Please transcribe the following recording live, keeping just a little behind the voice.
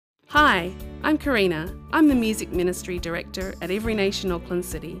Hi, I'm Karina. I'm the Music Ministry Director at Every Nation Auckland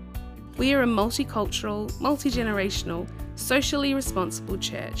City. We are a multicultural, multi-generational, socially responsible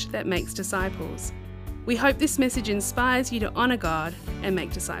church that makes disciples. We hope this message inspires you to honour God and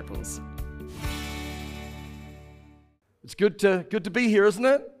make disciples. It's good to be here, isn't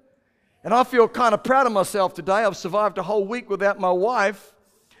it? And I feel kind of proud of myself today. I've survived a whole week without my wife.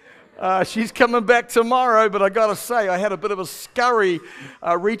 She's coming back tomorrow, but I got to say, I had a bit of a scurry.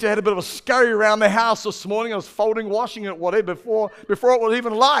 Rita had a bit of a scurry around the house this morning. I was folding, washing it, whatever, before it was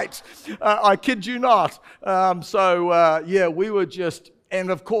even light. I kid you not. We were just,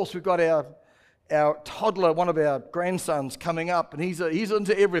 and of course we've got our toddler, one of our grandsons coming up, and he's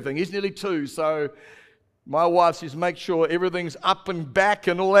into everything. He's nearly 2, so my wife says make sure everything's up and back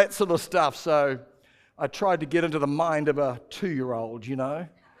and all that sort of stuff. So I tried to get into the mind of a 2-year-old, you know.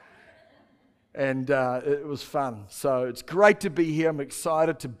 And it was fun. So it's great to be here. I'm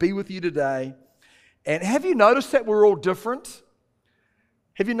excited to be with you today. And have you noticed that we're all different?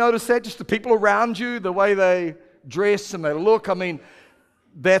 Have you noticed that? Just the people around you, the way they dress and they look. I mean,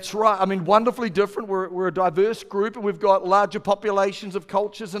 that's right. I mean, wonderfully different. We're a diverse group, and we've got larger populations of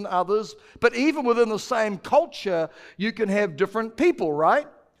cultures than others. But even within the same culture, you can have different people, right?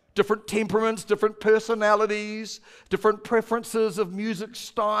 Different temperaments, different personalities, different preferences of music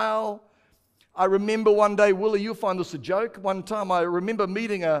style. I remember one day, Willie, you'll find this a joke. One time I remember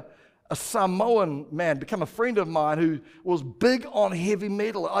meeting a Samoan man, become a friend of mine, who was big on heavy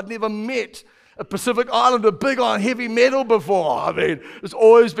metal. I'd never met a Pacific Islander big on heavy metal before. I mean, it's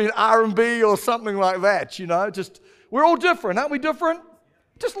always been R&B or something like that, you know. Just, we're all different, aren't we different?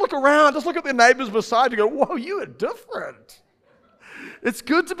 Just look around, just look at the neighbors beside you and go, whoa, you are different. It's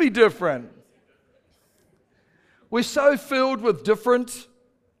good to be different. We're so filled with different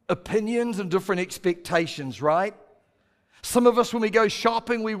opinions and different expectations, right? Some of us, when we go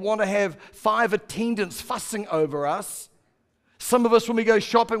shopping, we want to have 5 attendants fussing over us. Some of us, when we go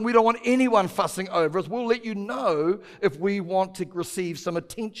shopping, we don't want anyone fussing over us. We'll let you know if we want to receive some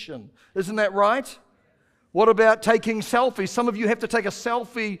attention. Isn't that right? What about taking selfies? Some of you have to take a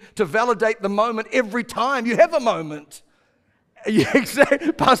selfie to validate the moment every time you have a moment. Yeah,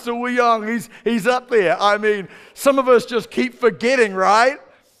 exactly. Pastor Wu Young, he's up there. I mean, some of us just keep forgetting, right?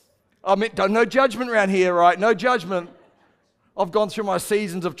 I mean, no judgment around here, right? No judgment. I've gone through my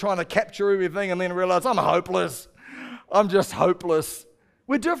seasons of trying to capture everything and then realize I'm hopeless. I'm just hopeless.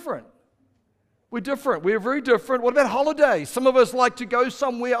 We're different. We're different. We're very different. What about holidays? Some of us like to go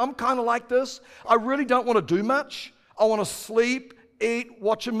somewhere. I'm kind of like this. I really don't want to do much. I want to sleep, eat,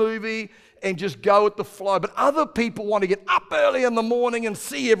 watch a movie, and just go with the flow. But other people want to get up early in the morning and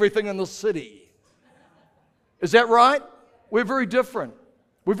see everything in the city. Is that right? We're very different.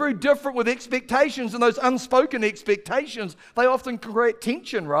 We're very different with expectations, and those unspoken expectations, they often create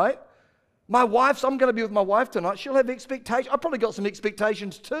tension, right? I'm going to be with my wife tonight. She'll have expectations. I've probably got some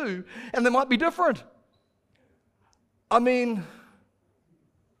expectations too, and they might be different. I mean,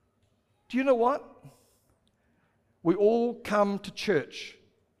 do you know what? We all come to church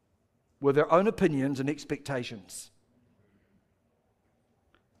with our own opinions and expectations.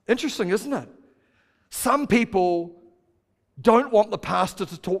 Interesting, isn't it? Some people don't want the pastor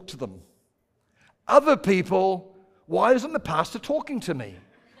to talk to them. Other people, why isn't the pastor talking to me?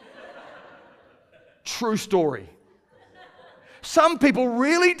 True story. Some people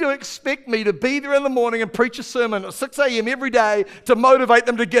really do expect me to be there in the morning and preach a sermon at 6 a.m. every day to motivate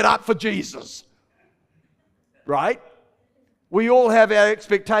them to get up for Jesus. Right? We all have our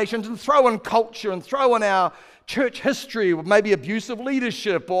expectations, and throw in culture and throw in our church history, maybe abusive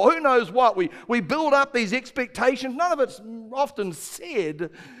leadership, or who knows what. We build up these expectations. None of it's often said,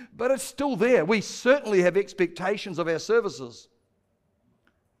 but it's still there. We certainly have expectations of our services.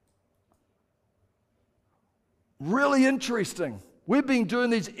 Really interesting. We've been doing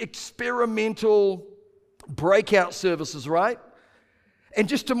these experimental breakout services, right? And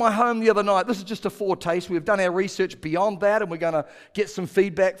just to my home the other night, this is just a foretaste. We've done our research beyond that, and we're going to get some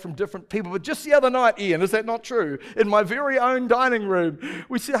feedback from different people. But just the other night, Ian, is that not true? In my very own dining room,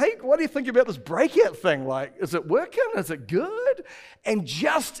 we said, hey, what do you think about this breakout thing? Like, is it working? Is it good? And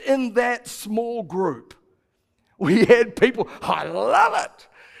just in that small group, we had people, I love it.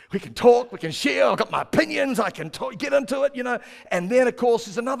 We can talk, we can share, I've got my opinions, I can get into it, you know. And then, of course,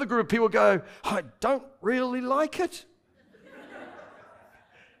 there's another group of people go, I don't really like it.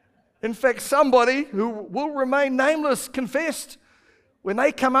 In fact, somebody who will remain nameless confessed, when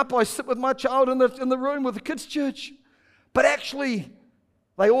they come up, I sit with my child in the room with the kids' church. But actually,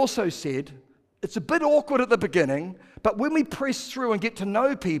 they also said, it's a bit awkward at the beginning, but when we press through and get to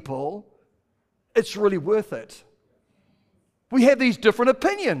know people, it's really worth it. We have these different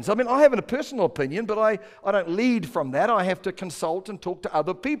opinions. I mean, I have a personal opinion, but I don't lead from that. I have to consult and talk to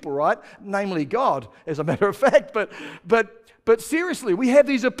other people, right? Namely God, as a matter of fact. But seriously, we have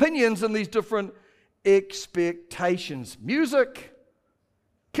these opinions and these different expectations. Music,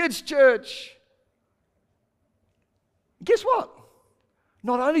 kids' church. Guess what?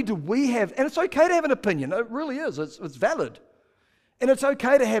 Not only do we have, and it's okay to have an opinion. It really is. It's valid. And it's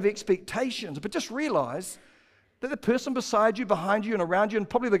okay to have expectations, but just realize that the person beside you, behind you, and around you, and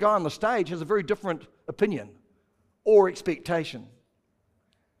probably the guy on the stage has a very different opinion or expectation.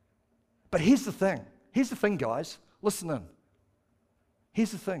 But here's the thing. Here's the thing, guys. Listen in.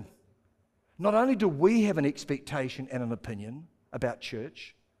 Here's the thing. Not only do we have an expectation and an opinion about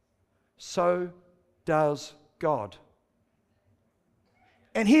church, so does God.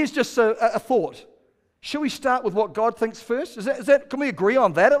 And here's just a thought. Shall we start with what God thinks first? Is that? Can we agree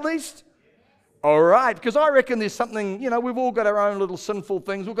on that at least? All right, because I reckon there's something, we've all got our own little sinful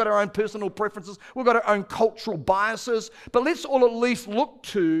things. We've got our own personal preferences. We've got our own cultural biases. But let's all at least look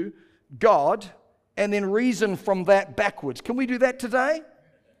to God and then reason from that backwards. Can we do that today?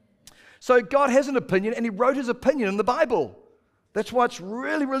 So God has an opinion, and he wrote his opinion in the Bible. That's why it's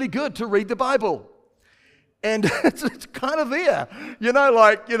really, really good to read the Bible. And it's kind of there.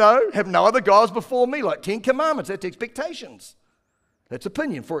 Have no other gods before me, like 10 commandments. That's expectations. That's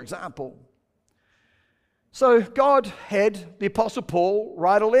opinion, for example. So God had the Apostle Paul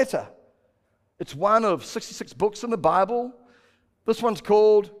write a letter. It's one of 66 books in the Bible. This one's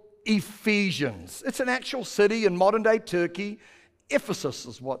called Ephesians. It's an actual city in modern-day Turkey. Ephesus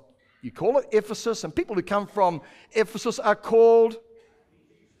is what you call it, Ephesus. And people who come from Ephesus are called,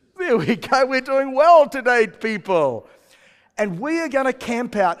 there we go, we're doing well today, people. And we are going to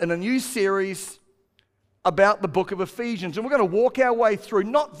camp out in a new series about the book of Ephesians. And we're going to walk our way through,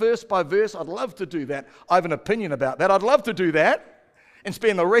 not verse by verse. I'd love to do that. I have an opinion about that. I'd love to do that and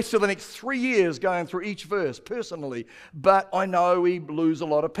spend the rest of the next 3 years going through each verse personally. But I know we lose a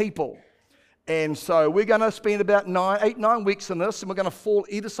lot of people. And so we're going to spend about 8-9 weeks in this, and we're going to fall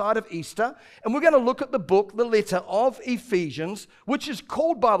either side of Easter. And we're going to look at the book, the letter of Ephesians, which is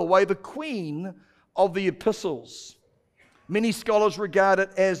called, by the way, the Queen of the Epistles. Many scholars regard it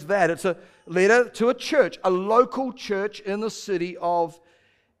as that. It's a letter to a church, a local church in the city of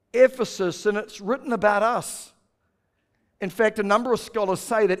Ephesus, and it's written about us. In fact, a number of scholars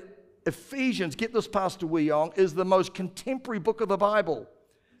say that Ephesians, get this, Pastor Weong, is the most contemporary book of the Bible.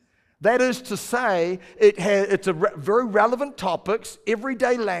 That is to say, it's very relevant topics,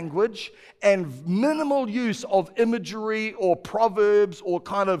 everyday language, and minimal use of imagery or proverbs or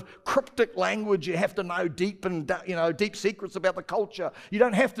kind of cryptic language. You have to know deep secrets about the culture. You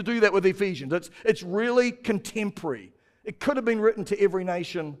don't have to do that with Ephesians. It's really contemporary. It could have been written to every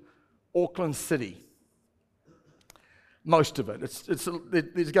nation, Auckland City. Most of it.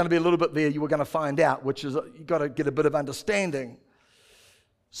 There's going to be a little bit there you were going to find out, which is you've got to get a bit of understanding.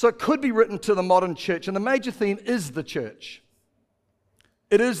 So it could be written to the modern church, and the major theme is the church.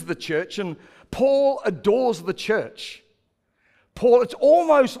 It is the church, and Paul adores the church. Paul, it's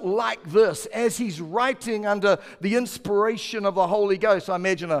almost like this, as he's writing under the inspiration of the Holy Ghost. I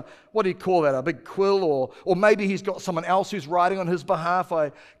imagine what do you call that, a big quill, or maybe he's got someone else who's writing on his behalf.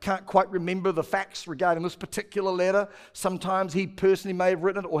 I can't quite remember the facts regarding this particular letter. Sometimes he personally may have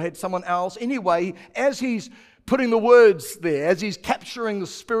written it or had someone else. Anyway, as he's putting the words there, as he's capturing the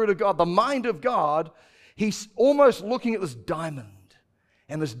Spirit of God, the mind of God, he's almost looking at this diamond.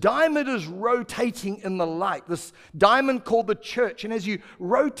 And this diamond is rotating in the light, this diamond called the church. And as you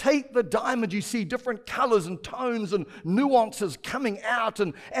rotate the diamond, you see different colors and tones and nuances coming out.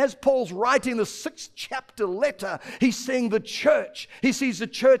 And as Paul's writing the 6th chapter letter, he's seeing the church. He sees the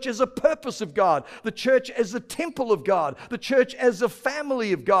church as a purpose of God, the church as the temple of God, the church as the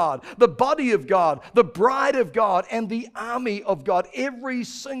family of God, the body of God, the bride of God, and the army of God. Every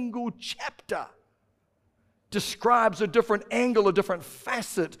single chapter describes a different angle, a different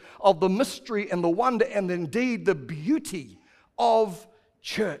facet of the mystery and the wonder and indeed the beauty of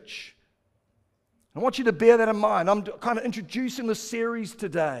church. I want you to bear that in mind. I'm kind of introducing the series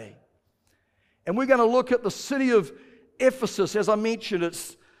today. And we're going to look at the city of Ephesus. As I mentioned,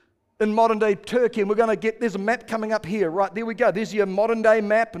 it's in modern-day Turkey, and we're going to there's a map coming up here. Right, there we go. There's your modern-day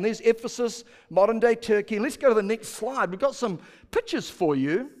map, and there's Ephesus, modern-day Turkey. And let's go to the next slide. We've got some pictures for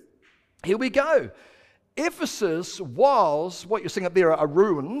you. Here we go. Ephesus was, what you're seeing up there are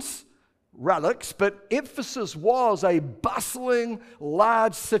ruins, relics, but Ephesus was a bustling,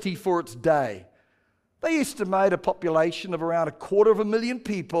 large city for its day. They estimate a population of around 250,000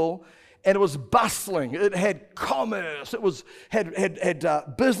 people, And it was bustling. It had commerce. It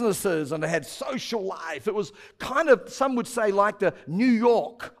had businesses, and it had social life. It was kind of, some would say, like the New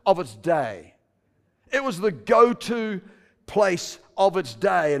York of its day. It was the go-to place of its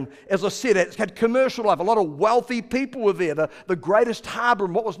day. And as I said, it had commercial life. A lot of wealthy people were there. The greatest harbor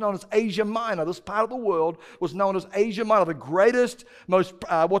in what was known as Asia Minor, this part of the world was known as Asia Minor, the greatest, most,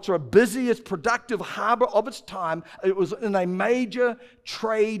 busiest, productive harbor of its time. It was in a major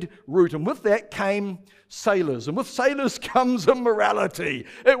trade route. And with that came sailors. And with sailors comes immorality.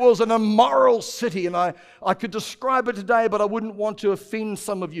 It was an immoral city. And I could describe it today, but I wouldn't want to offend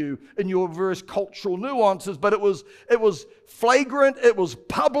some of you in your various cultural nuances. But it was flagrant, it was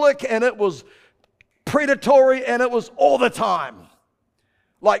public, and it was predatory, and it was all the time.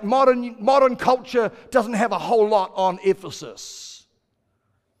 Like modern culture doesn't have a whole lot on Ephesus.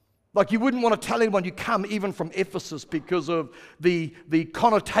 Like you wouldn't want to tell anyone you come even from Ephesus because of the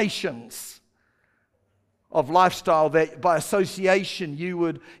connotations of lifestyle that by association you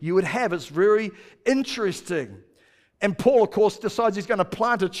would have. It's very interesting. And Paul, of course, decides he's going to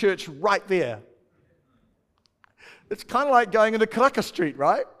plant a church right there. It's kind of like going into Karaka Street,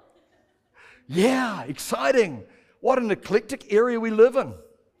 right? Yeah, exciting. What an eclectic area we live in.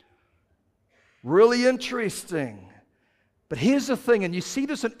 Really interesting. But here's the thing, and you see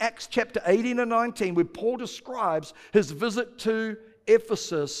this in Acts chapter 18 and 19, where Paul describes his visit to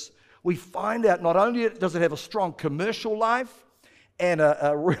Ephesus. We find out not only does it have a strong commercial life and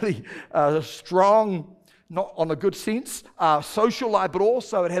a really strong, not on a good sense, social life, but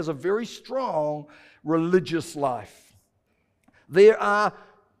also it has a very strong religious life. There are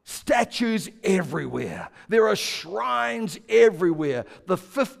statues everywhere. There are shrines everywhere. The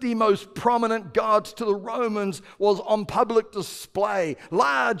 50 most prominent gods to the Romans was on public display,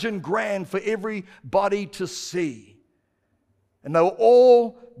 large and grand for everybody to see. And they were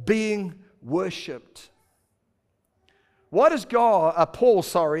all being worshipped. Why does Paul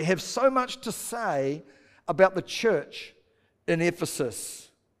have so much to say about the church in Ephesus?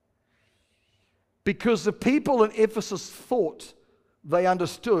 Because the people in Ephesus thought they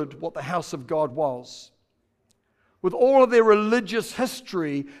understood what the house of God was. With all of their religious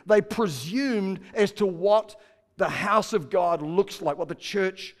history, they presumed as to what the house of God looks like, what the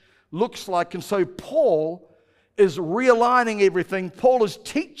church looks like. And so Paul is realigning everything. Paul is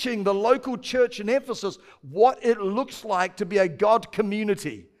teaching the local church in Ephesus what it looks like to be a God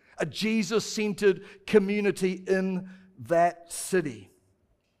community, a Jesus-centered community in that city.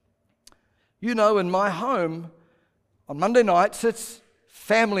 You know, in my home, on Monday nights, it's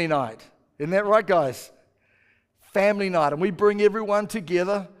family night. Isn't that right, guys? Family night. And we bring everyone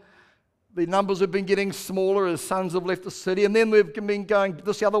together. The numbers have been getting smaller as sons have left the city. And then we've been going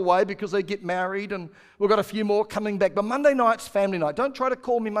this other way because they get married. And we've got a few more coming back. But Monday night's family night. Don't try to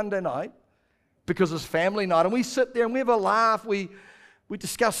call me Monday night because it's family night. And we sit there and we have a laugh. We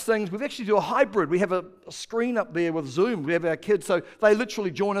discuss things. We actually do a hybrid. We have a screen up there with Zoom. We have our kids. So they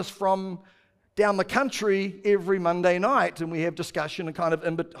literally join us from down the country every Monday night, and we have discussion and kind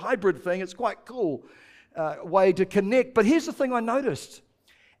of hybrid thing. It's quite cool way to connect. But here's the thing I noticed.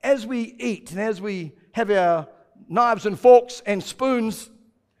 As we eat and as we have our knives and forks and spoons,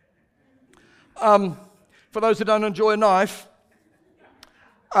 for those who don't enjoy a knife,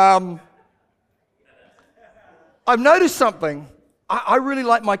 I've noticed something. I really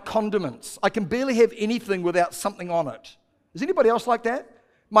like my condiments. I can barely have anything without something on it. Is anybody else like that?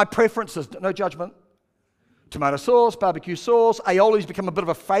 My preferences, no judgment. Tomato sauce, barbecue sauce, aioli's become a bit of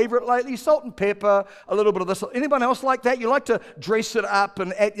a favorite lately, salt and pepper, a little bit of this. Anyone else like that? You like to dress it up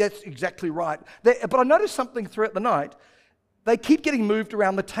and add, that's exactly right. But I noticed something throughout the night. They keep getting moved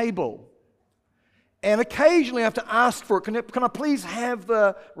around the table. And occasionally I have to ask for it. Can I please have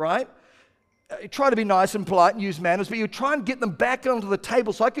the, right? You try to be nice and polite and use manners, but you try and get them back onto the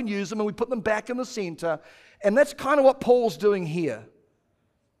table so I can use them, and we put them back in the center. And that's kind of what Paul's doing here.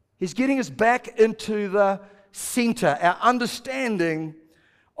 He's getting us back into the center, our understanding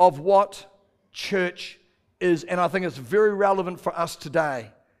of what church is. And I think it's very relevant for us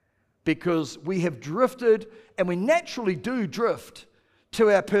today because we have drifted, and we naturally do drift to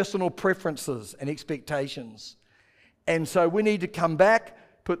our personal preferences and expectations. And so we need to come back,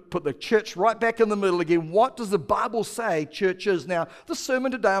 put the church right back in the middle again. What does the Bible say church is? Now, this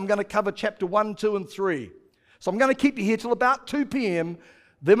sermon today, I'm going to cover chapter 1, 2, and 3. So I'm going to keep you here till about 2 p.m.,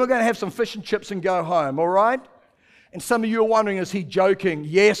 then we're going to have some fish and chips and go home, all right? And some of you are wondering, is he joking?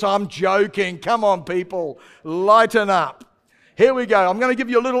 Yes, I'm joking. Come on, people. Lighten up. Here we go. I'm going to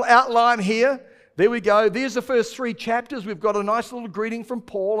give you a little outline here. There we go. There's the first 3 chapters. We've got a nice little greeting from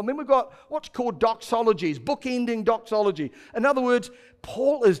Paul. And then we've got what's called doxologies, bookending doxology. In other words,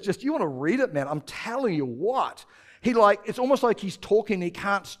 Paul is just, you want to read it, man. I'm telling you what. It's almost like he's talking, he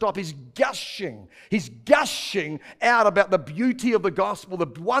can't stop. He's gushing out about the beauty of the gospel, the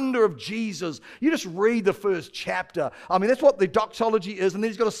wonder of Jesus. You just read the first chapter. I mean, that's what the doxology is. And then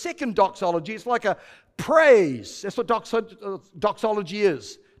he's got a second doxology. It's like a praise. That's what doxology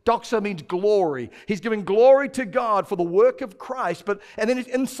is. Doxa means glory. He's giving glory to God for the work of Christ. And then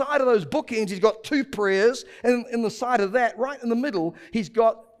inside of those bookends, he's got 2 prayers. And in the side of that, right in the middle, he's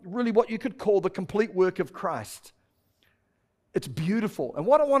got really what you could call the complete work of Christ. It's beautiful. And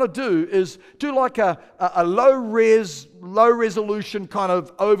what I want to do is do like a low resolution kind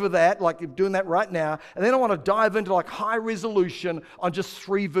of over that, like you're doing that right now. And then I want to dive into like high resolution on just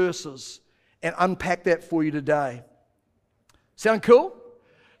 3 verses and unpack that for you today. Sound cool?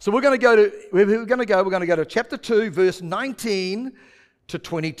 So we're going to go to chapter 2, verse 19 to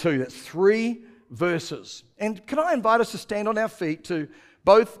 22. That's 3 verses. And can I invite us to stand on our feet to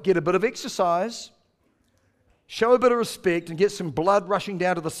both get a bit of exercise, show a bit of respect, and get some blood rushing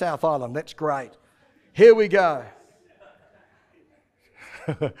down to the South Island. That's great. Here we go.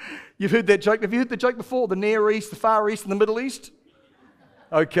 You've heard that joke. Have you heard the joke before? The Near East, the Far East, and the Middle East?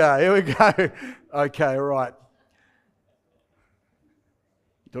 Okay, here we go. Okay, all right.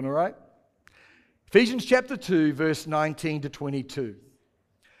 Doing all right? Ephesians chapter 2, verse 19 to 22.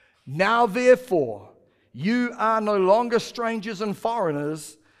 Now therefore, you are no longer strangers and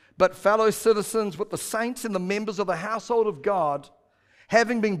foreigners, but fellow citizens with the saints and the members of the household of God,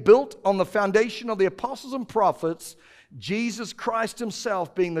 having been built on the foundation of the apostles and prophets, Jesus Christ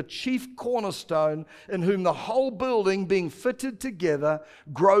himself being the chief cornerstone, in whom the whole building being fitted together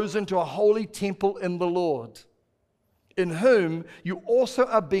grows into a holy temple in the Lord, in whom you also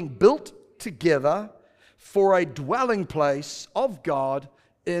are being built together for a dwelling place of God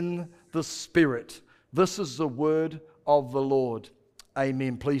in the Spirit. This is the word of the Lord.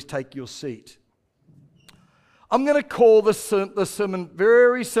 Amen. Please take your seat. I'm going to call this sermon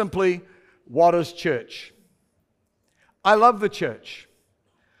very simply, What is Church? I love the church.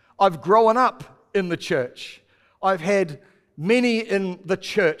 I've grown up in the church. I've had many in the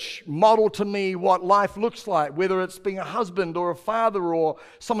church model to me what life looks like, whether it's being a husband or a father or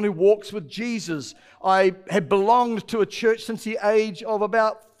someone who walks with Jesus. I had belonged to a church since the age of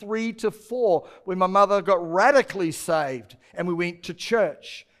about 3 to 4 when my mother got radically saved and we went to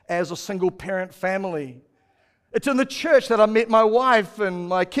church as a single parent family. It's in the church that I met my wife and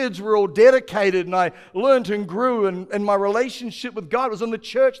my kids were all dedicated and I learned and grew and my relationship with God. It was in the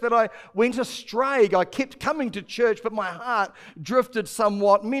church that I went astray. I kept coming to church, but my heart drifted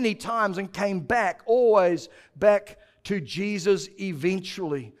somewhat many times and came back, always back to Jesus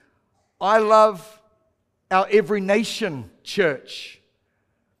eventually. I love our Every Nation church,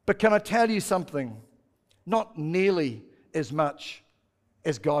 but can I tell you something? Not nearly as much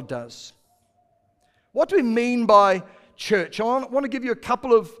as God does. What do we mean by church? I want to give you a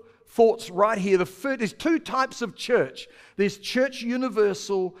couple of thoughts right here. There's 2 types of church. There's church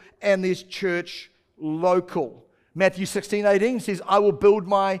universal and there's church local. Matthew 16:18 says, I will build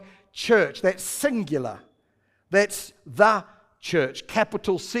my church. That's singular. That's the church,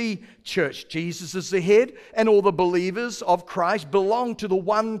 capital C church. Jesus is the head and all the believers of Christ belong to the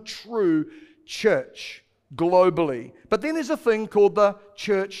one true church globally. But then there's a thing called the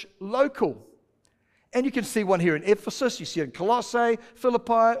church local. And you can see one here in Ephesus, you see it in Colossae,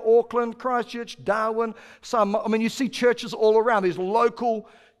 Philippi, Auckland, Christchurch, Darwin. You see churches all around. There's local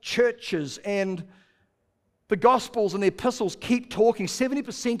churches, and the Gospels and the epistles keep talking.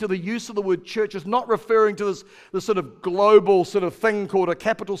 70% of the use of the word church is not referring to this sort of global sort of thing called a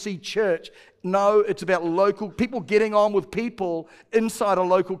capital C church. No, it's about local people getting on with people inside a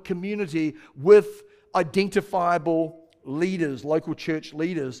local community with identifiable leaders, local church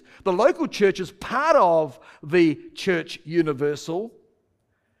leaders. The local church is part of the church universal,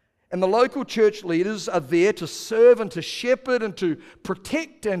 and the local church leaders are there to serve and to shepherd and to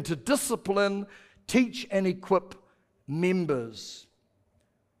protect and to discipline, teach and equip members.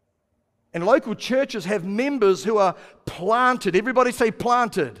 And local churches have members who are planted. Everybody say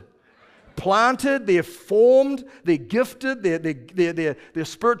planted. Planted, they're formed, they're gifted, their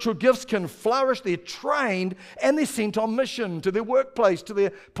spiritual gifts can flourish, they're trained, and they're sent on mission to their workplace, to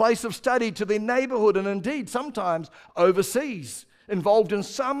their place of study, to their neighborhood, and indeed sometimes overseas, involved in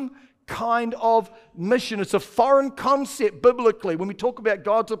some kind of mission. It's a foreign concept biblically. When we talk about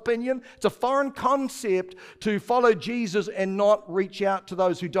God's opinion, it's a foreign concept to follow Jesus and not reach out to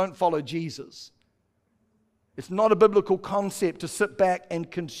those who don't follow Jesus. It's not a biblical concept to sit back and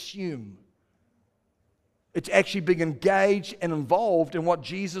consume. It's actually being engaged and involved in what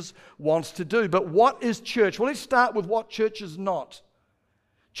Jesus wants to do. But what is church? Well, let's start with what church is not.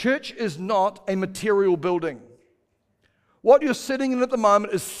 Church is not a material building. What you're sitting in at the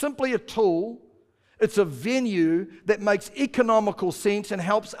moment is simply a tool. It's a venue that makes economical sense and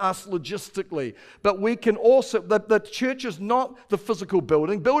helps us logistically. But we can also, the church is not the physical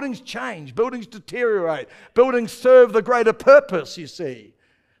building. Buildings change, buildings deteriorate, buildings serve the greater purpose, you see.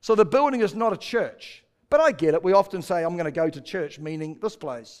 So the building is not a church. But I get it. We often say, I'm going to go to church, meaning this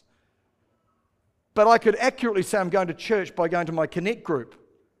place. But I could accurately say I'm going to church by going to my Connect group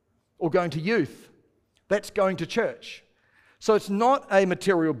or going to youth. That's going to church. So it's not a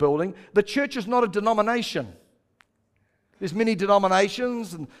material building. The church is not a denomination. There's many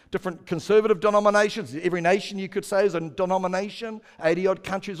denominations and different conservative denominations. Every nation, you could say, is a denomination, 80-odd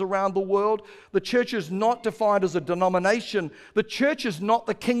countries around the world. The church is not defined as a denomination. The church is not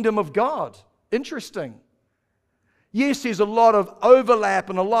the kingdom of God. Interesting. Yes, there's a lot of overlap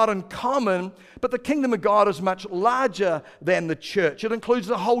and a lot in common, but the kingdom of God is much larger than the church. It includes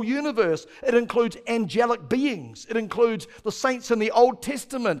the whole universe. It includes angelic beings. It includes the saints in the Old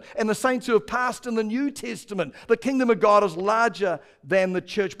Testament and the saints who have passed in the New Testament. The kingdom of God is larger than the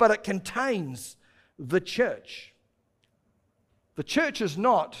church, but it contains the church. The church is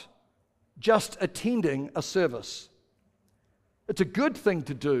not just attending a service. It's a good thing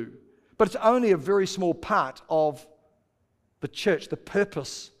to do, but it's only a very small part of the church, the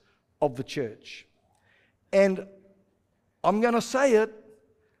purpose of the church. And I'm going to say it,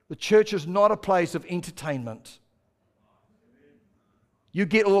 the church is not a place of entertainment. You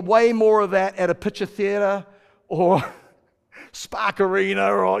get way more of that at a picture theatre or Spark Arena,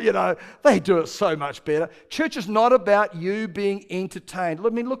 or, they do it so much better. Church is not about you being entertained.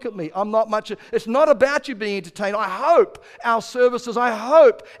 Look at me. It's not about you being entertained. I hope our services, I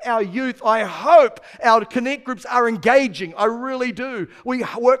hope our youth, I hope our Connect groups are engaging. I really do. We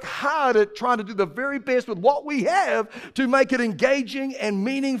work hard at trying to do the very best with what we have to make it engaging and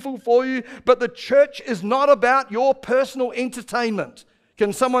meaningful for you. But the church is not about your personal entertainment.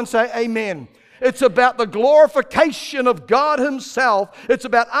 Can someone say amen? It's about the glorification of God Himself. It's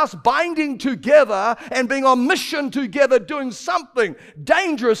about us binding together and being on mission together, doing something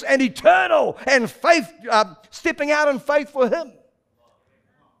dangerous and eternal and faith, stepping out in faith for Him.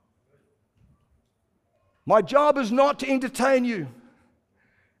 My job is not to entertain you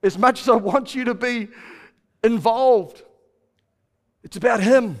as much as I want you to be involved. It's about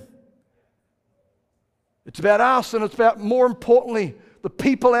Him. It's about us, and it's about, more importantly, the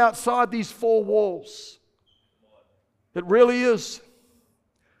people outside these four walls. It really is.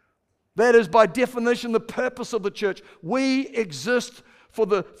 That is, by definition, the purpose of the church. We exist for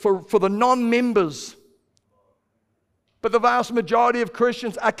the non-members. But the vast majority of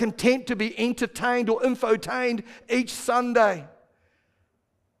Christians are content to be entertained or infotained each Sunday.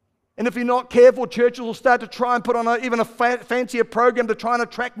 And if you're not careful, churches will start to try and put on even a fancier program to try and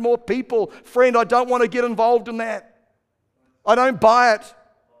attract more people. Friend, I don't want to get involved in that. I don't buy it.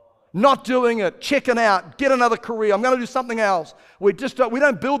 Not doing it. Checking out. Get another career. I'm going to do something else. We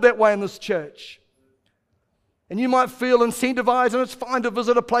don't build that way in this church. And you might feel incentivized, and it's fine to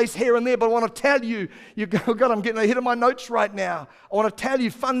visit a place here and there, but I want to tell you, God, I'm getting ahead of my notes right now. I want to tell you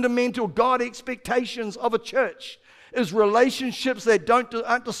fundamental God expectations of a church is relationships that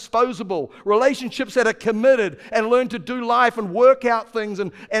aren't disposable, relationships that are committed and learn to do life and work out things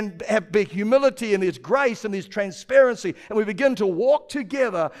and have big humility, and there's grace and there's transparency, and we begin to walk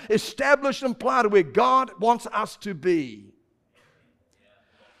together, established and planted where God wants us to be.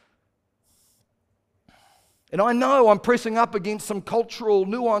 And I know I'm pressing up against some cultural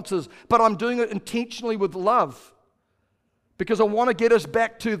nuances, but I'm doing it intentionally with love because I want to get us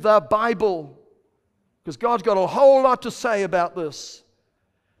back to the Bible. Because God's got a whole lot to say about this.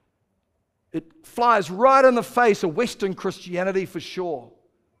 It flies right in the face of Western Christianity for sure.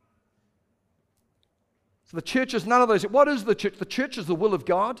 So the church is none of those. What is the church? The church is the will of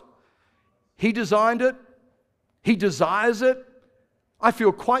God. He designed it. He desires it. I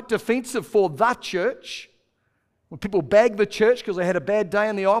feel quite defensive for the church. When people bag the church because they had a bad day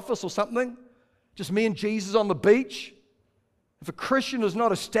in the office or something, just me and Jesus on the beach. If a Christian is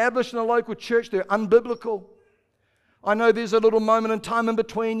not established in a local church, they're unbiblical. I know there's a little moment in time in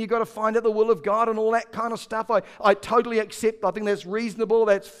between. You've got to find out the will of God and all that kind of stuff. I totally accept. I think that's reasonable,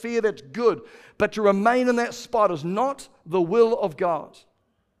 that's fair, that's good. But to remain in that spot is not the will of God.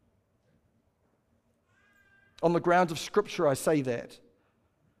 On the grounds of Scripture, I say that.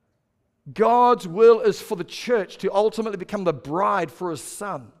 God's will is for the church to ultimately become the bride for His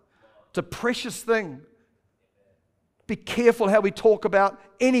Son. It's a precious thing. Be careful how we talk about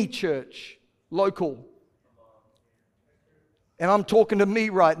any church, local. And I'm talking to me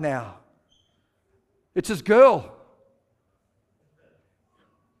right now. It's his girl.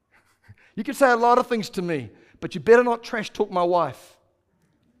 You can say a lot of things to me, but you better not trash talk my wife.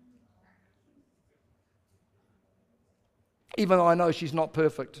 Even though I know she's not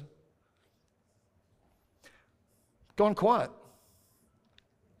perfect. Gone quiet.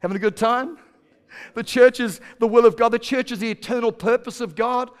 Having a good time? The church is the will of God. The church is the eternal purpose of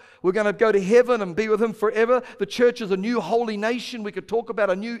God. We're going to go to heaven and be with Him forever. The church is a new holy nation. We could talk about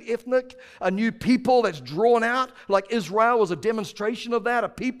a new ethnic, a new people that's drawn out, like Israel was a demonstration of that, a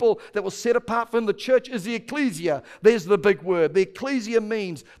people that was set apart from the church is the ecclesia. There's the big word. The ecclesia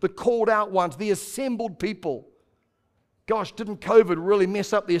means the called out ones, the assembled people. Gosh, didn't COVID really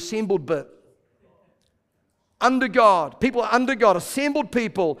mess up the assembled bit? Under God, people are under God, assembled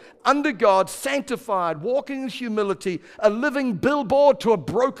people, under God, sanctified, walking in humility, a living billboard to a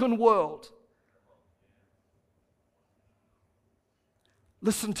broken world.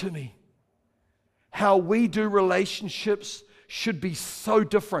 Listen to me. How we do relationships should be so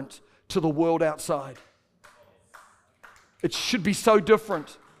different to the world outside. It should be so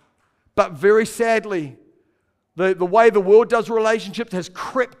different. But very sadly, the way the world does relationships has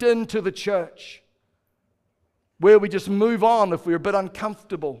crept into the church, where we just move on if we're a bit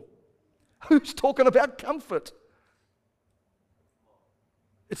uncomfortable. Who's talking about comfort?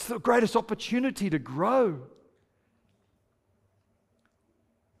 It's the greatest opportunity to grow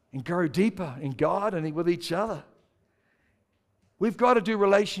and grow deeper in God and with each other. We've got to do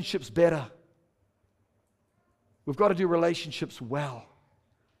relationships better. We've got to do relationships well.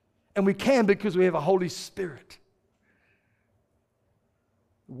 And we can because we have a Holy Spirit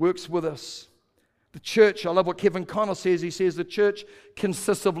who works with us. The church, I love what Kevin Connell says. He says the church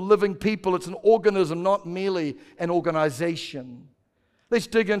consists of living people. It's an organism, not merely an organization. Let's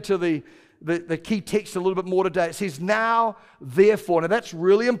dig into the key text a little bit more today. It says, now, therefore. Now that's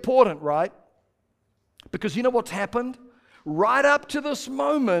really important, right? Because you know what's happened? Right up to this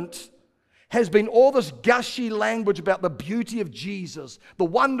moment has been all this gushy language about the beauty of Jesus, the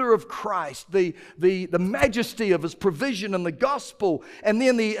wonder of Christ, the majesty of His provision and the gospel. And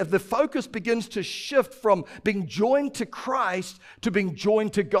then the focus begins to shift from being joined to Christ to being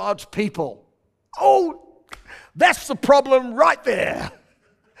joined to God's people. Oh, that's the problem right there.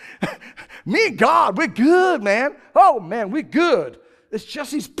 Me and God, we're good, man. Oh, man, we're good. It's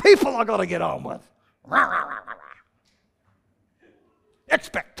just these people I got to get on with.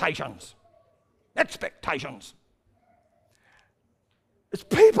 Expectations. It's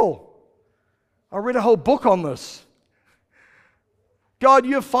people. I read a whole book on this. God,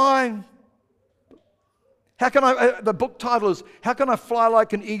 you're fine. How can the book title is, How Can I Fly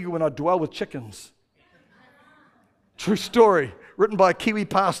Like an Eagle When I Dwell with Chickens? True story, written by a Kiwi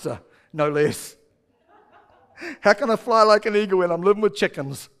pastor, no less. How can I fly like an eagle when I'm living with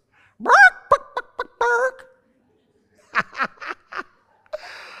chickens?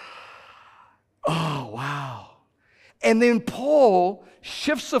 Oh, wow. And then Paul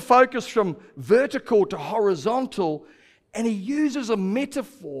shifts the focus from vertical to horizontal, and he uses a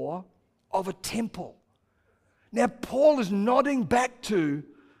metaphor of a temple. Now, Paul is nodding back to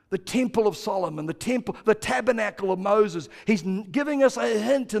the temple of Solomon, the tabernacle of Moses. He's giving us a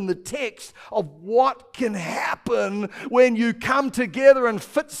hint in the text of what can happen when you come together and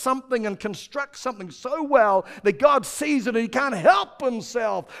fit something and construct something so well that God sees it and He can't help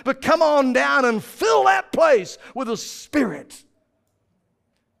Himself but come on down and fill that place with His Spirit.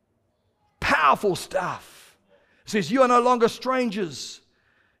 Powerful stuff. It says, you are no longer strangers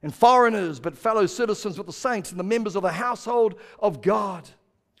and foreigners, but fellow citizens with the saints and the members of the household of God.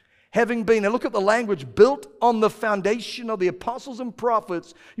 Having been, and look at the language, built on the foundation of the apostles and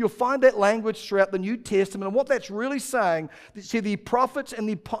prophets. You'll find that language throughout the New Testament. And what that's really saying, see, the prophets and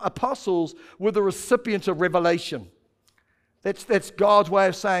the apostles were the recipients of revelation. That's God's way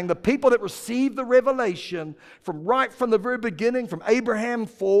of saying the people that received the revelation from the very beginning, from Abraham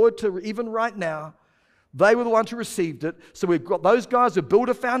forward to even right now, they were the ones who received it. So we've got those guys who built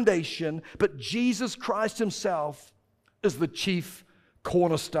a foundation, but Jesus Christ Himself is the chief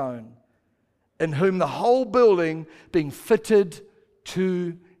cornerstone, in whom the whole building being fitted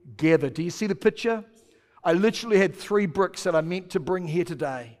together. Do you see the picture? I literally had 3 bricks that I meant to bring here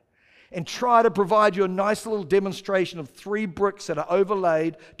today and try to provide you a nice little demonstration of 3 bricks that are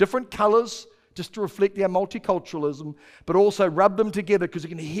overlaid, different colors, just to reflect our multiculturalism, but also rub them together because you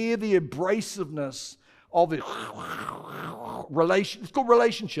can hear the abrasiveness of the relation. It's called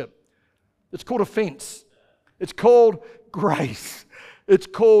relationship. It's called offense. It's called grace. It's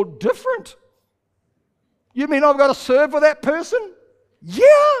called different. You mean I've got to serve with that person? Yeah.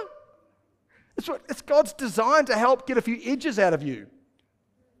 It's God's design to help get a few edges out of you.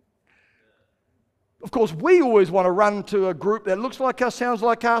 Of course, we always want to run to a group that looks like us, sounds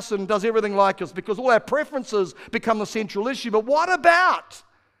like us, and does everything like us because all our preferences become the central issue. But what about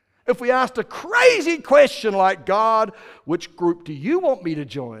if we asked a crazy question like, God, which group do you want me to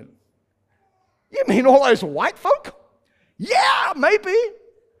join? You mean all those white folk? Yeah, maybe.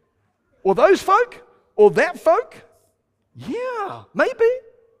 Or those folk? Or that folk? Yeah, maybe.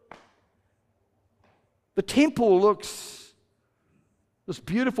 The temple looks this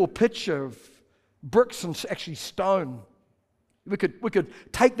beautiful picture of bricks and actually stone. We could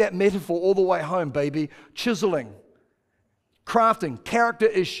take that metaphor all the way home, baby. Chiseling, crafting, character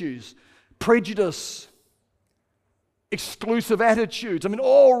issues, prejudice, exclusive attitudes. I mean,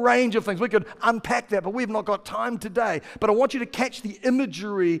 all range of things. We could unpack that, but we've not got time today. But I want you to catch the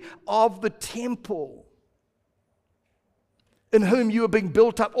imagery of the temple in whom you are being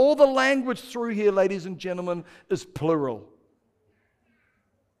built up. All the language through here, ladies and gentlemen, is plural,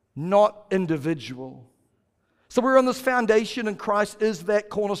 not individual. So we're on this foundation, and Christ is that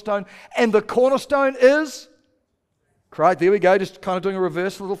cornerstone. And the cornerstone is Christ. There we go, just kind of doing a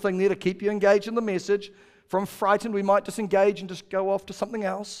reverse little thing there to keep you engaged in the message. From frightened, we might disengage and just go off to something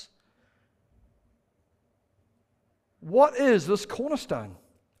else. What is this cornerstone?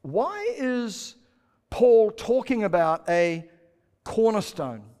 Why is Paul talking about a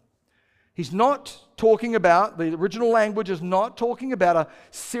cornerstone? He's not talking about, the original language is not talking about a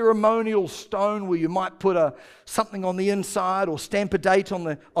ceremonial stone where you might put something on the inside or stamp a date on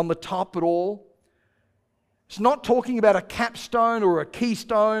the top at all. It's not talking about a capstone or a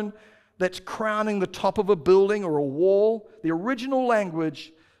keystone that's crowning the top of a building or a wall. The original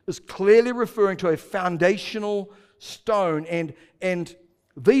language is clearly referring to a foundational stone, and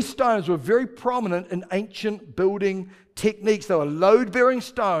these stones were very prominent in ancient building techniques. They were load-bearing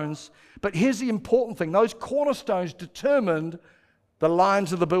stones, but here's the important thing. Those cornerstones determined the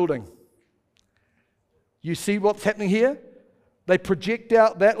lines of the building. You see what's happening here? They project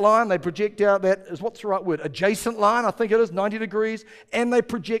out that line, they project out that, what's the right word? Adjacent line, I think it is, 90 degrees, and they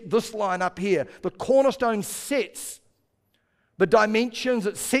project this line up here. The cornerstone sets the dimensions,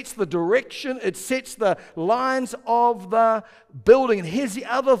 it sets the direction, it sets the lines of the building. And here's the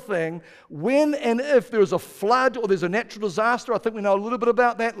other thing, when and if there's a flood or there's a natural disaster, I think we know a little bit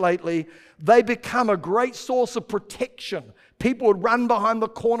about that lately, they become a great source of protection. People would run behind the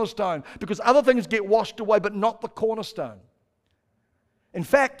cornerstone because other things get washed away, but not the cornerstone. In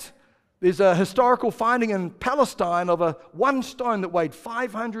fact, there's a historical finding in Palestine of one stone that weighed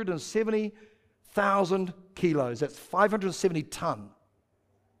 570,000 kilos. That's 570 ton.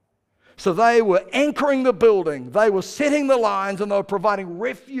 So they were anchoring the building, they were setting the lines, and they were providing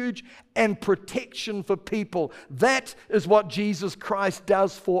refuge and protection for people. That is what Jesus Christ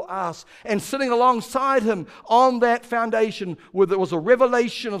does for us. And sitting alongside him on that foundation, where there was a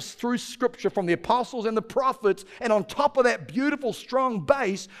revelation through Scripture from the apostles and the prophets, and on top of that beautiful, strong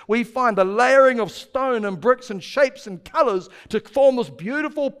base, we find the layering of stone and bricks and shapes and colors to form this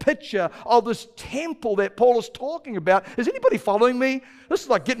beautiful picture of this temple that Paul is talking about. Is anybody following me? This is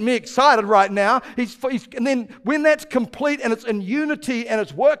like getting me excited right now. And then when that's complete and it's in unity and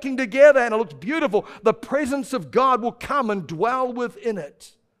it's working together and it looks beautiful, the presence of God will come and dwell within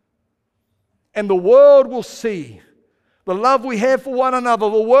it. And the world will see the love we have for one another.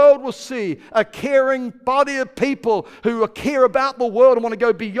 The world will see a caring body of people who care about the world and want to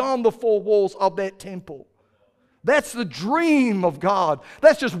go beyond the four walls of that temple. That's the dream of God.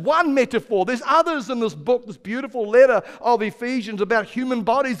 That's just one metaphor. There's others in this book, this beautiful letter of Ephesians about human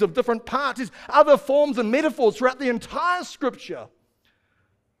bodies of different parts. There's other forms and metaphors throughout the entire Scripture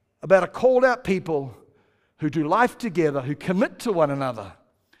about a called out people who do life together, who commit to one another,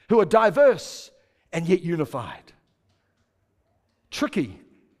 who are diverse and yet unified. Tricky,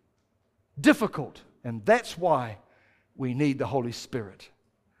 difficult, and that's why we need the Holy Spirit.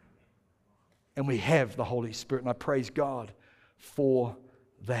 And we have the Holy Spirit, and I praise God for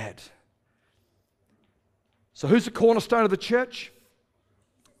that. So who's the cornerstone of the church?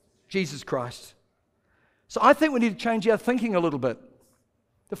 Jesus Christ. So I think we need to change our thinking a little bit.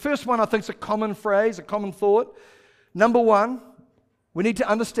 The first one I think is a common phrase, a common thought. Number one, we need to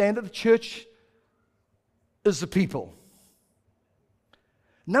understand that the church is the people.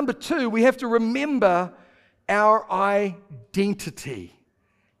 Number two, we have to remember our identity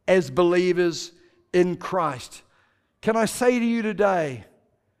as believers in Christ. Can I say to you today,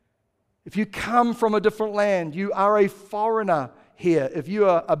 if you come from a different land, you are a foreigner here. If you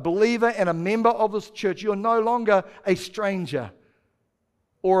are a believer and a member of this church, you are no longer a stranger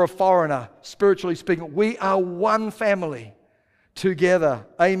or a foreigner, spiritually speaking. We are one family. together.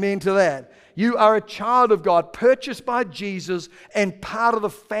 Amen to that. You are a child of God, purchased by Jesus and part of the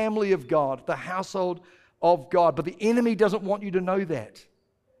family of God, the household of God. But the enemy doesn't want you to know that.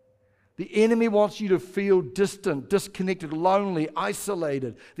 The enemy wants you to feel distant, disconnected, lonely,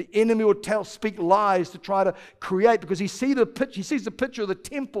 isolated. The enemy will speak lies to try to create, because he sees the picture of the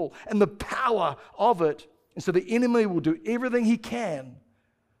temple and the power of it. And so the enemy will do everything he can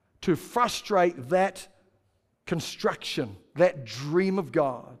to frustrate that construction, that dream of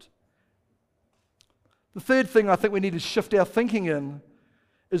God. The third thing I think we need to shift our thinking in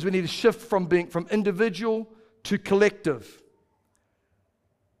is we need to shift from individual to collective.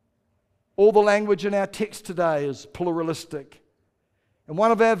 All the language in our text today is pluralistic. And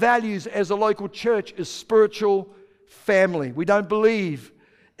one of our values as a local church is spiritual family. We don't believe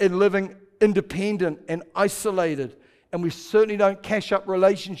in living independent and isolated, and we certainly don't cash up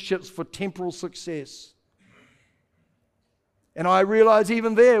relationships for temporal success. And I realize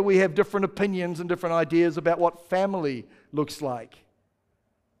even there we have different opinions and different ideas about what family looks like.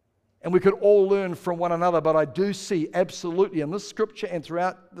 And we could all learn from one another, but I do see absolutely in this scripture and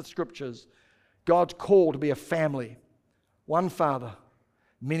throughout the scriptures, God's call to be a family. One father,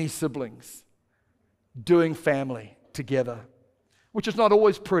 many siblings, doing family together, which is not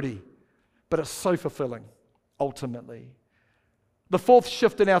always pretty, but it's so fulfilling, ultimately. The fourth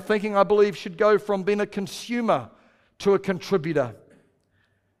shift in our thinking, I believe, should go from being a consumer to a contributor.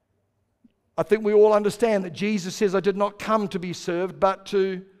 I think we all understand that Jesus says, I did not come to be served, but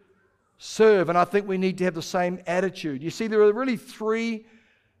to serve. And I think we need to have the same attitude. You see, there are really three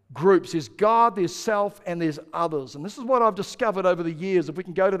groups. There's God, there's self, and there's others. And this is what I've discovered over the years. If we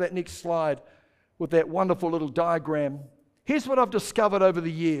can go to that next slide with that wonderful little diagram. Here's what I've discovered over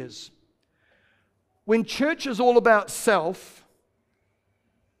the years. When church is all about self,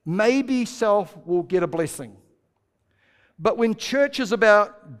 maybe self will get a blessing. But when church is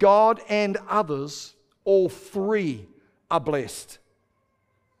about God and others, all three are blessed.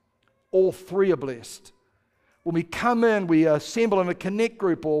 All three are blessed. When we come in, we assemble in a connect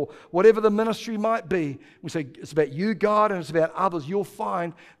group or whatever the ministry might be. We say, it's about you, God, and it's about others. You'll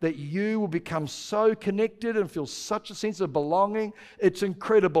find that you will become so connected and feel such a sense of belonging. It's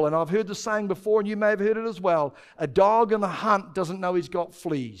incredible. And I've heard the saying before, and you may have heard it as well. A dog in the hunt doesn't know he's got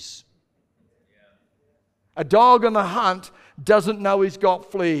fleas. A dog on the hunt doesn't know he's got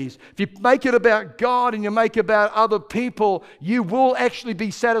fleas. If you make it about God and you make it about other people, you will actually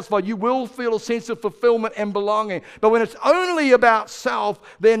be satisfied. You will feel a sense of fulfillment and belonging. But when it's only about self,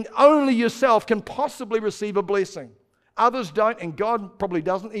 then only yourself can possibly receive a blessing. Others don't, and God probably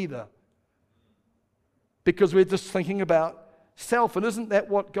doesn't either. Because we're just thinking about self. And isn't that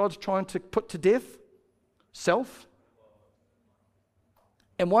what God's trying to put to death? Self.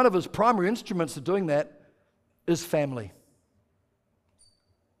 And one of his primary instruments of doing that is family.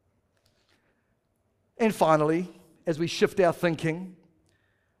 And finally, as we shift our thinking,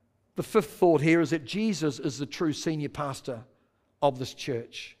 the fifth thought here is that Jesus is the true senior pastor of this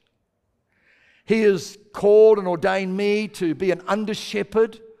church. He has called and ordained me to be an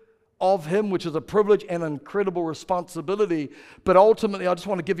under-shepherd of him, which is a privilege and an incredible responsibility. But ultimately, I just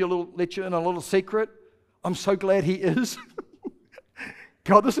want to let you in a little secret. I'm so glad he is.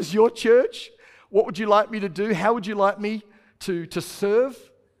 God, this is your church. What would you like me to do? How would you like me to serve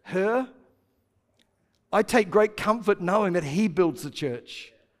her? I take great comfort knowing that he builds the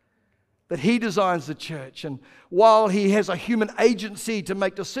church, that he designs the church. And while he has a human agency to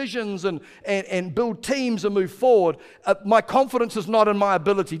make decisions and build teams and move forward, my confidence is not in my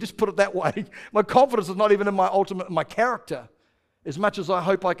ability. Just put it that way. My confidence is not even in my character. As much as I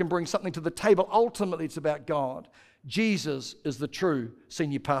hope I can bring something to the table, ultimately it's about God. Jesus is the true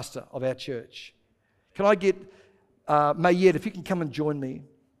senior pastor of our church. Can I get Mayed, if you can come and join me.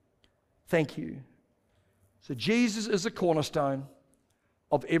 Thank you. So Jesus is the cornerstone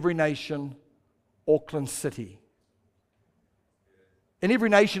of Every Nation, Auckland City. In Every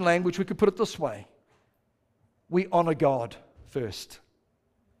Nation language, we could put it this way. We honor God first.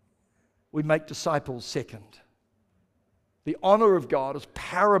 We make disciples second. The honor of God is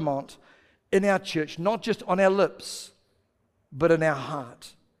paramount in our church, not just on our lips, but in our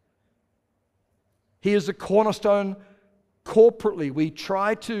heart. He is the cornerstone corporately. We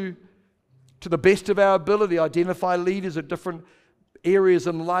try to the best of our ability, identify leaders at different areas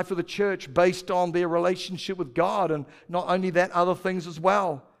in the life of the church based on their relationship with God, and not only that, other things as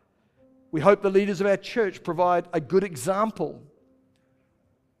well. We hope the leaders of our church provide a good example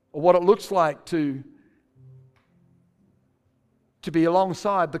of what it looks like to be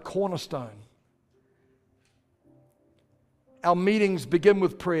alongside the cornerstone. Our meetings begin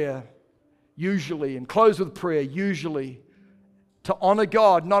with prayer, usually, and close with prayer, usually. to honor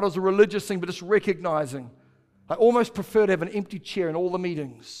God, not as a religious thing, but just recognizing. I almost prefer to have an empty chair in all the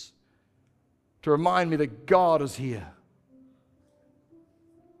meetings to remind me that God is here.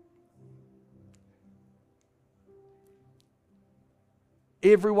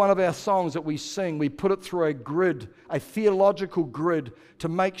 Every one of our songs that we sing, we put it through a grid, a theological grid, to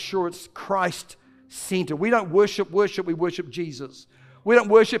make sure it's Christ-centered. We don't worship, we worship Jesus. We don't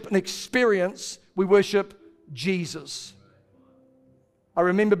worship an experience, we worship Jesus. I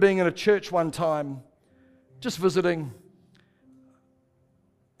remember being in a church one time, just visiting,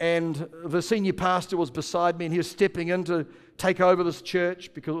 and the senior pastor was beside me, and he was stepping in to take over this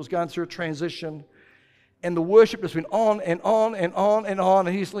church because it was going through a transition. And the worship just went on and on and on and on.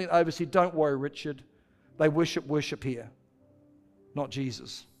 And he just leaned over and said, "Don't worry, Richard. They worship here, not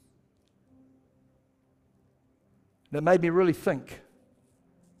Jesus." That made me really think.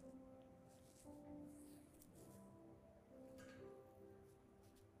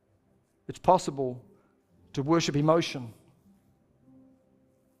 It's possible to worship emotion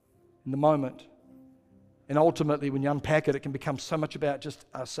in the moment. And ultimately, when you unpack it, it can become so much about just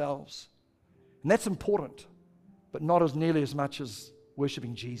ourselves. And that's important, but not as nearly as much as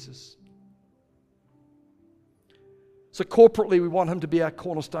worshiping Jesus. So corporately, we want Him to be our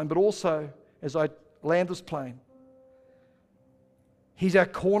cornerstone, but also, as I land this plane, He's our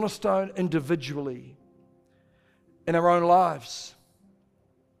cornerstone individually in our own lives.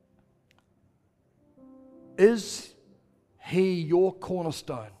 Is He your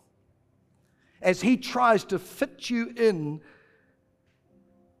cornerstone? As He tries to fit you in,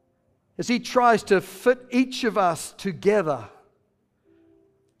 as He tries to fit each of us together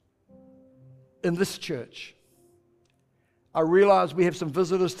in this church. I realize we have some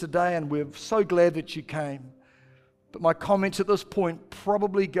visitors today, and we're so glad that you came. But my comments at this point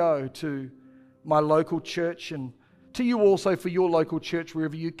probably go to my local church and to you also for your local church,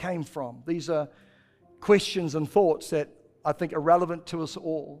 wherever you came from. These are questions and thoughts that I think are relevant to us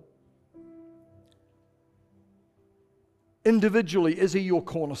all. Individually, is He your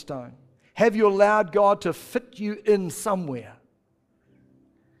cornerstone? Have you allowed God to fit you in somewhere?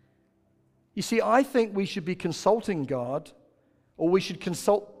 You see, I think we should be consulting God, or we should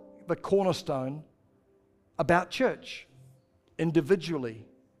consult the cornerstone about church individually.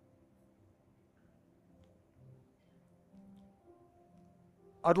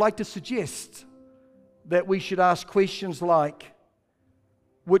 I'd like to suggest that we should ask questions like,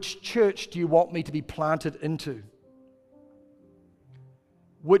 which church do you want me to be planted into?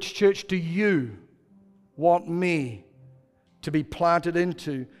 Which church do you want me to be planted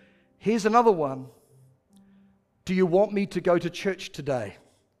into? Here's another one. Do you want me to go to church today?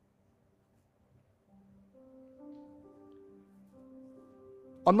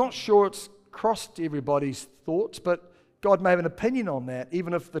 I'm not sure it's crossed everybody's thoughts, but God may have an opinion on that,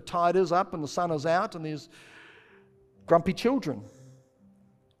 even if the tide is up and the sun is out and there's grumpy children.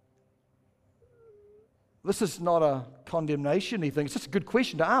 This is not a condemnation, he thinks. It's just a good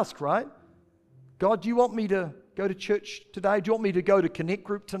question to ask, right? God, do you want me to go to church today? Do you want me to go to Connect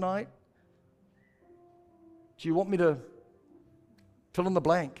Group tonight? Do you want me to fill in the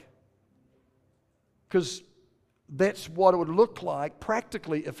blank? Because that's what it would look like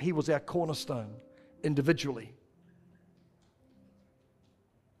practically if He was our cornerstone individually.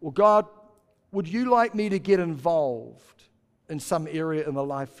 Well, God, would you like me to get involved in some area in the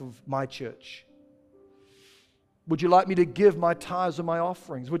life of my church? Would you like me to give my tithes and my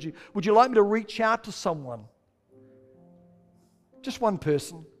offerings? Would you like me to reach out to someone? Just one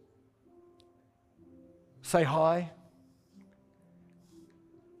person. Say hi.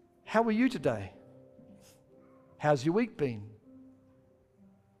 How are you today? How's your week been?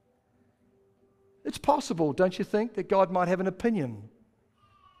 It's possible, don't you think, that God might have an opinion,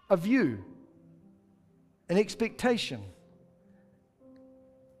 a view, an expectation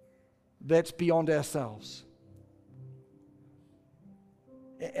that's beyond ourselves.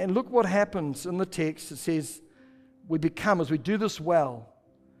 And look what happens in the text. It says, we become, as we do this well,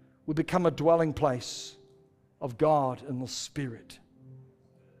 we become a dwelling place of God in the Spirit.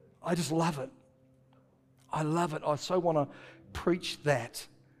 I just love it. I love it. I so want to preach that.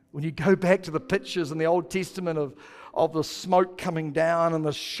 When you go back to the pictures in the Old Testament of the smoke coming down and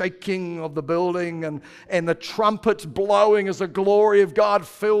the shaking of the building and the trumpets blowing as the glory of God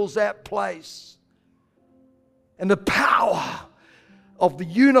fills that place. And the power of the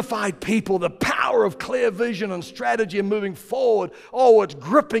unified people, the power of clear vision and strategy and moving forward. Oh, it's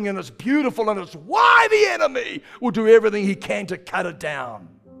gripping and it's beautiful, and it's why the enemy will do everything he can to cut it down.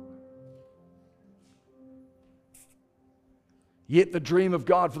 Yet the dream of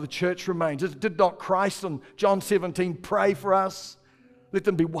God for the church remains. Did not Christ in John 17 pray for us? Let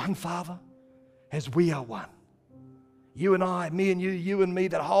them be one, Father, as we are one. You and I, me and you and me,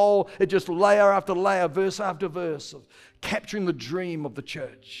 that whole, it just layer after layer, verse after verse of capturing the dream of the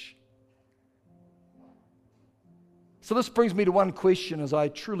church. So this brings me to one question as I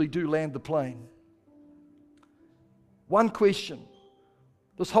truly do land the plane. One question.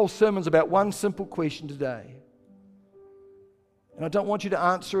 This whole sermon's about one simple question today. And I don't want you to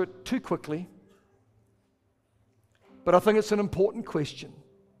answer it too quickly, but I think it's an important question.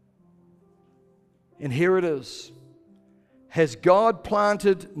 And here it is. Has God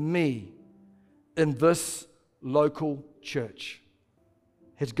planted me in this local church?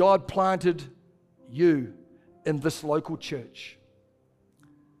 Has God planted you in this local church?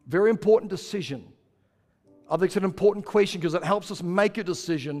 Very important decision. I think it's an important question because it helps us make a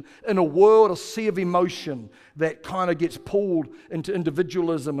decision in a world, a sea of emotion that kind of gets pulled into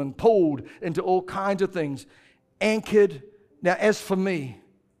individualism and pulled into all kinds of things. Anchored. Now, as for me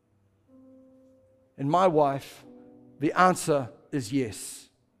and my wife, the answer is yes.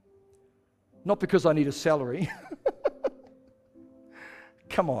 Not because I need a salary.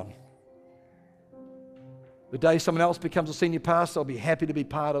 Come on. The day someone else becomes a senior pastor, I'll be happy to be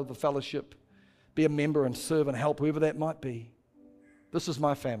part of the fellowship, be a member and serve and help whoever that might be. This is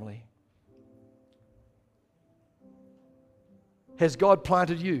my family. Has God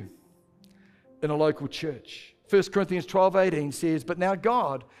planted you in a local church? 1 Corinthians 12:18 says, but now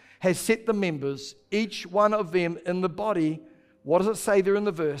God has set the members, each one of them in the body, what does it say there in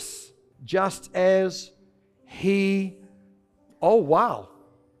the verse? Just as He, oh wow.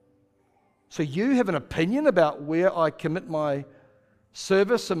 So you have an opinion about where I commit my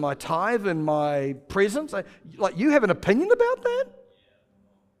service and my tithe and my presence? Like you have an opinion about that?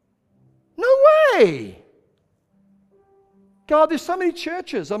 No way. God, there's so many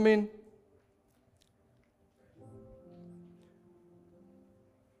churches. I mean,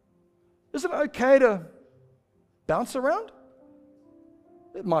 is it okay to bounce around?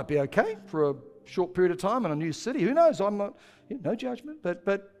 It might be okay for a short period of time in a new city. Who knows? I'm not, no judgment. But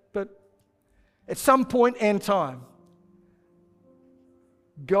at some point in time,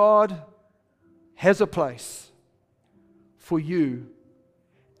 God has a place for you,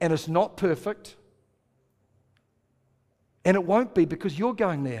 and it's not perfect, and it won't be because you're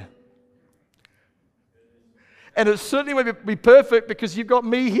going there. And it certainly won't be perfect because you've got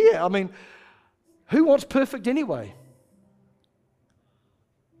me here. I mean, who wants perfect anyway?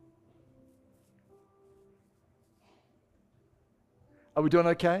 Are we doing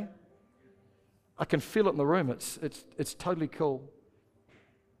okay? I can feel it in the room. It's totally cool.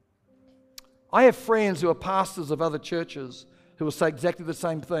 I have friends who are pastors of other churches who will say exactly the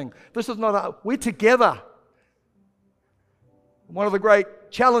same thing. This is not we're together. One of the great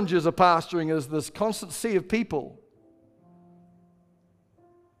challenges of pastoring is this constant sea of people.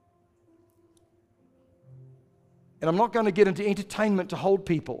 And I'm not going to get into entertainment to hold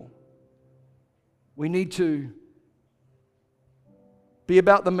people. We need to be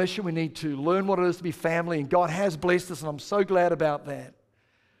about the mission. We need to learn what it is to be family. And God has blessed us, and I'm so glad about that.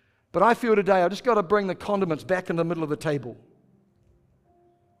 But I feel today I've just got to bring the condiments back in the middle of the table.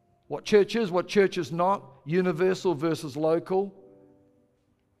 What church is not, universal versus local.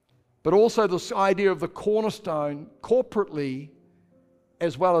 But also this idea of the cornerstone corporately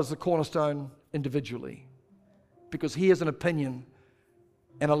as well as the cornerstone individually. Because He has an opinion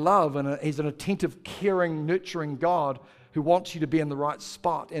and a love, and He's an attentive, caring, nurturing God who wants you to be in the right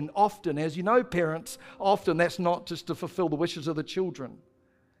spot. And often, as you know, parents, often that's not just to fulfill the wishes of the children.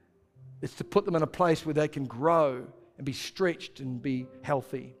 It's to put them in a place where they can grow and be stretched and be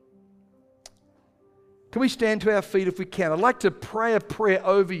healthy. Can we stand to our feet if we can? I'd like to pray a prayer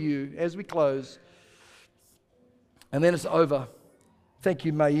over you as we close. And then it's over. Thank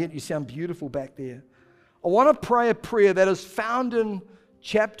you, Mayette. You sound beautiful back there. I want to pray a prayer that is found in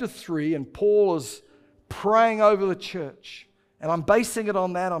chapter 3, and Paul is praying over the church. And I'm basing it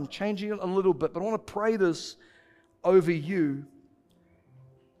on that. I'm changing it a little bit, but I want to pray this over you,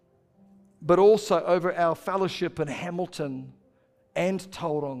 but also over our fellowship in Hamilton and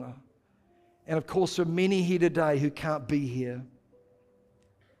Tauranga. And of course, there are many here today who can't be here.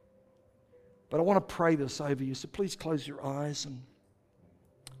 But I want to pray this over you, so please close your eyes. And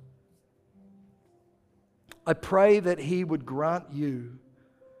I pray that He would grant you,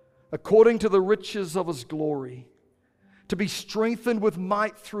 according to the riches of His glory, to be strengthened with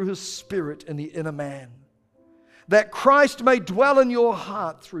might through His Spirit in the inner man, that Christ may dwell in your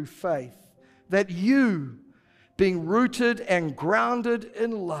heart through faith, that you, being rooted and grounded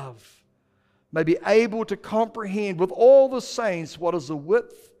in love, may be able to comprehend with all the saints what is the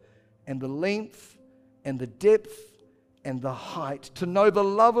width and the length and the depth and the height, to know the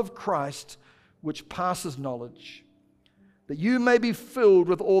love of Christ which passes knowledge, that you may be filled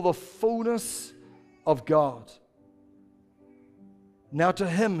with all the fullness of God. Now to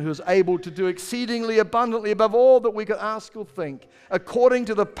him who is able to do exceedingly abundantly above all that we could ask or think, according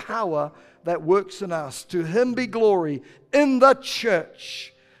to the power that works in us, to him be glory in the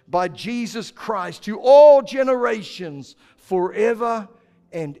church by Jesus Christ to all generations forever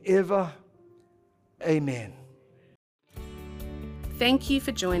and ever. Amen. Thank you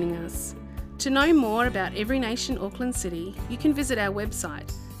for joining us. To know more about Every Nation Auckland City, you can visit our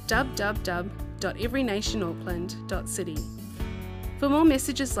website www.everynationauckland.city. For more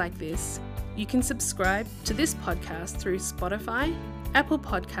messages like this, you can subscribe to this podcast through Spotify, Apple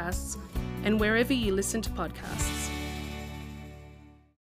Podcasts, and wherever you listen to podcasts.